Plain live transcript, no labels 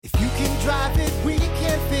drive it, we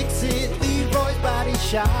can fix it. Leroy's Body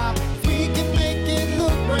Shop. We can make it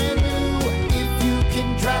look brand new. If you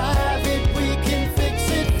can drive it, we can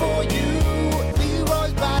fix it for you.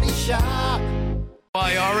 Leroy's Body Shop.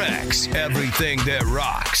 IRX, everything that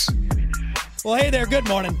rocks. Well, hey there. Good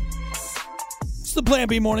morning. It's the Plan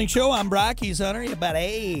B Morning Show. I'm Brock. He's Hunter. You about,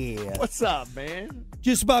 hey. What's up, man?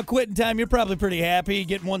 Just about quitting time. You're probably pretty happy.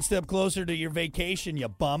 Getting one step closer to your vacation, you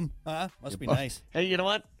bum. Huh? Must be nice. Hey, you know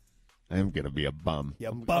what? I'm going to be a bum.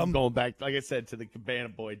 I'm going back, like I said, to the Cabana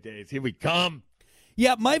Boy days. Here we come.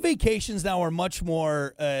 Yeah, my vacations now are much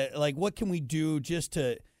more like, what can we do just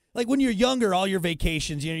to, like when you're younger, all your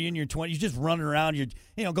vacations, you're in your 20s, you're just running around,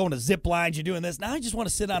 you're going to zip lines, you're doing this. Now I just want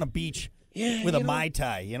to sit on a beach with a Mai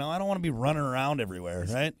Tai. I don't want to be running around everywhere,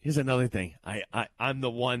 right? Here's another thing. I'm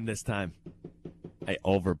the one this time. I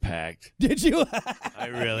overpacked. Did you? I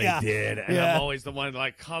really did. And I'm always the one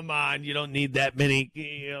like, come on, you don't need that many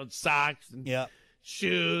socks and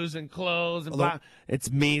shoes and clothes and blah.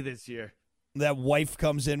 It's me this year. That wife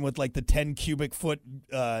comes in with like the 10 cubic foot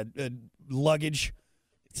luggage.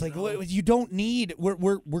 It's like, you don't need.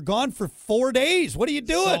 We're gone for 4 days. What are you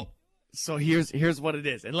doing? So here's what it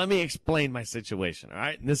is. And let me explain my situation, all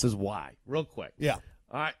right? And this is why, real quick. Yeah.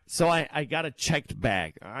 All right, so I got a checked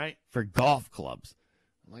bag, all right, for golf clubs.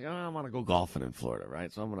 I'm like, I want to go golfing in Florida,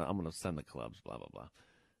 right? So I'm gonna send the clubs, blah blah blah.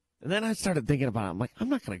 And then I started thinking about it. I'm like, I'm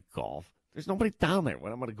not gonna golf. There's nobody down there.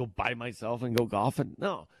 When I'm gonna go by myself and go golfing?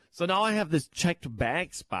 No. So now I have this checked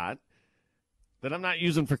bag spot that I'm not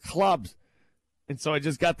using for clubs, and so I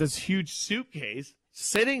just got this huge suitcase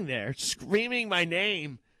sitting there, screaming my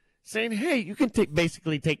name, saying, "Hey, you can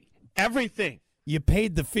basically take everything." You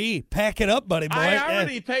paid the fee. Pack it up, buddy boy. I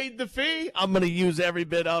already paid the fee. I'm going to use every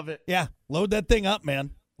bit of it. Yeah. Load that thing up, man.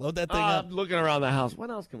 Load that thing up. I'm looking around the house. What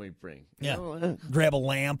else can we bring? Grab a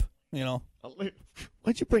lamp,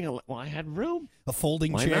 What'd you bring? Well, I had room. A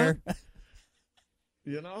folding chair.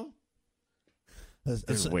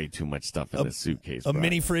 There's way too much stuff in this suitcase. A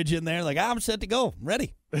mini fridge in there. Like, I'm set to go.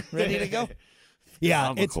 Ready to go.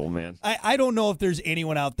 Yeah, it's cool, man. I don't know if there's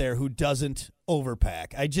anyone out there who doesn't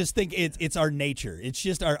overpack. I just think it's our nature. It's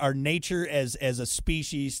just our nature as a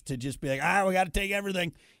species to just be like, we got to take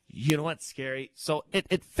everything. You know what's scary? So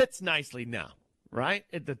it fits nicely now, right?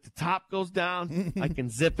 The top goes down. I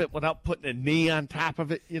can zip it without putting a knee on top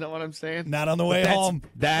of it. You know what I'm saying? Not on the way home.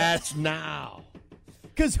 That's now.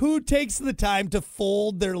 Because who takes the time to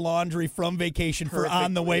fold their laundry from vacation for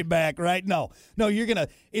on the way back, right? No,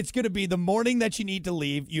 it's going to be the morning that you need to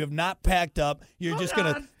leave. You have not packed up. You're just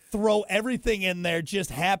going to throw everything in there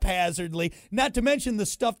just haphazardly. Not to mention the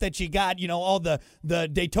stuff that you got, all the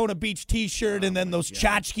Daytona Beach T-shirt and then those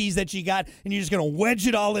tchotchkes that you got, and you're just going to wedge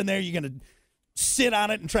it all in there. You're going to sit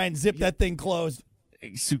on it and try and zip that thing closed.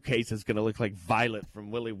 Suitcase is going to look like Violet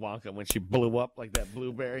from Willy Wonka when she blew up like that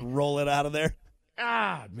blueberry. Roll it out of there.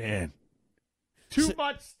 Man. Too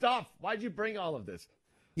much stuff. Why'd you bring all of this?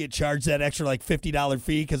 You charge that extra like $50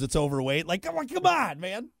 fee because it's overweight. Like, come on,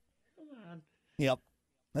 man. Come on. Yep.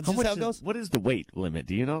 That's just how it goes. What is the weight limit?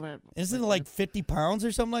 Do you know that? Isn't it like 50 pounds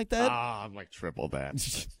or something like that? I'm like triple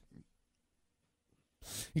that.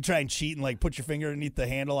 You try and cheat and like put your finger underneath the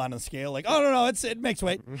handle on a scale. Like, oh, no, it makes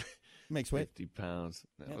weight. It makes weight. 50 pounds.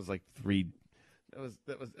 That was like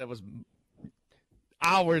that was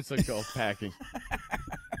hours ago packing.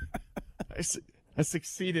 I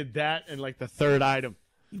succeeded that in like the third item.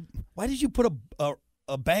 Why did you put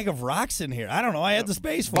a bag of rocks in here? I don't know. I had the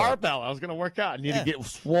space for barbell. I was going to work out. I need to get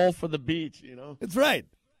swole for the beach, That's right.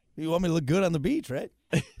 You want me to look good on the beach, right?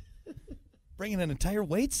 Bringing an entire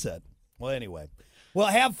weight set. Well, anyway. Well,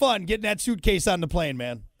 have fun getting that suitcase on the plane,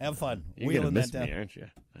 man. Have fun. You're going to miss me, aren't you?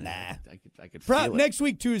 Nah. I could feel it. Next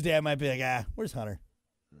week, Tuesday, I might be like, where's Hunter?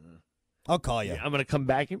 I'll call you. Yeah, I'm going to come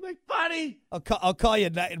back and be like, buddy. I'll call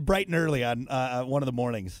you bright and early on one of the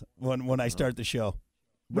mornings when I start the show.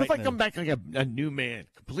 What if I come back like a new man,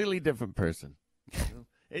 completely different person?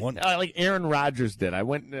 Like Aaron Rodgers did. I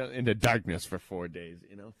went into darkness for 4 days,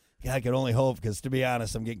 Yeah, I could only hope because, to be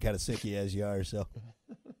honest, I'm getting kind of sicky as you are, so.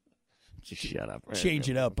 Just shut up. Change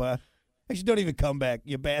it up, huh? Actually, don't even come back,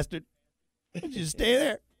 you bastard. Just stay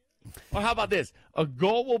there. Well, how about this? A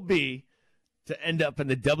goal will be to end up in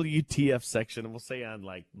the WTF section, and we'll say on,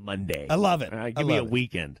 like, Monday. I love it. All right, give me a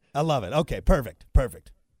weekend. I love it. Okay, perfect.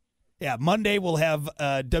 Yeah, Monday we'll have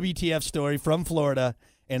a WTF story from Florida,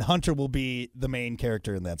 and Hunter will be the main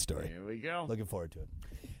character in that story. Here we go. Looking forward to it.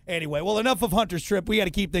 Anyway, well, enough of Hunter's trip. We got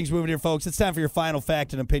to keep things moving here, folks. It's time for your final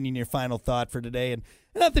fact and opinion, your final thought for today. And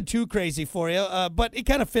nothing too crazy for you, but it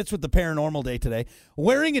kind of fits with the paranormal day today.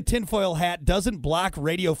 Wearing a tinfoil hat doesn't block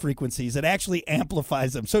radio frequencies. It actually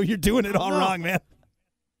amplifies them. So you're doing it all wrong, man.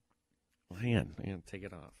 Hang on, take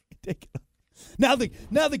it off. Take it off.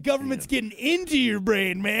 Now the government's getting into your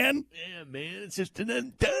brain, man. Yeah, man, it's just an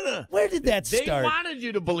antenna. Where did that They start? wanted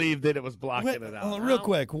you to believe that it was blocking it out. Real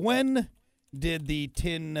quick, when did the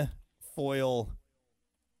tin foil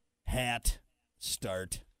hat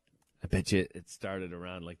start? I bet you it started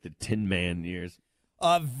around like the Tin Man years.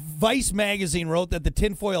 Vice magazine wrote that the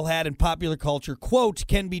tinfoil hat in popular culture, quote,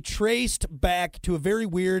 can be traced back to a very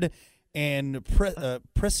weird and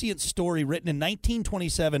prescient story written in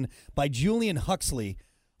 1927 by Julian Huxley,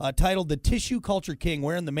 titled The Tissue Culture King,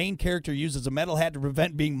 wherein the main character uses a metal hat to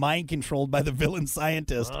prevent being mind-controlled by the villain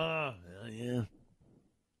scientist. Oh, yeah.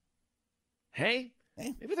 Hey,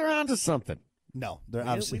 maybe they're onto something. No, they're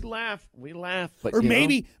obviously... We laugh. But or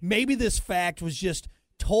maybe this fact was just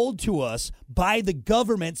told to us by the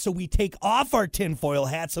government, so we take off our tinfoil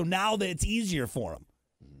hats, so now that it's easier for them.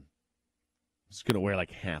 Just gonna wear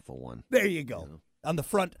like half of one. There you go. On the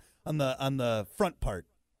front part.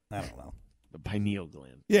 I don't know. The pineal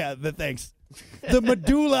gland. Yeah, thanks. The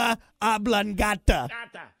medulla oblongata.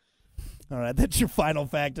 All right, that's your final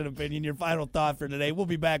fact and opinion, your final thought for today. We'll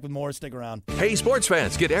be back with more. Stick around. Hey, sports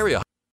fans, get area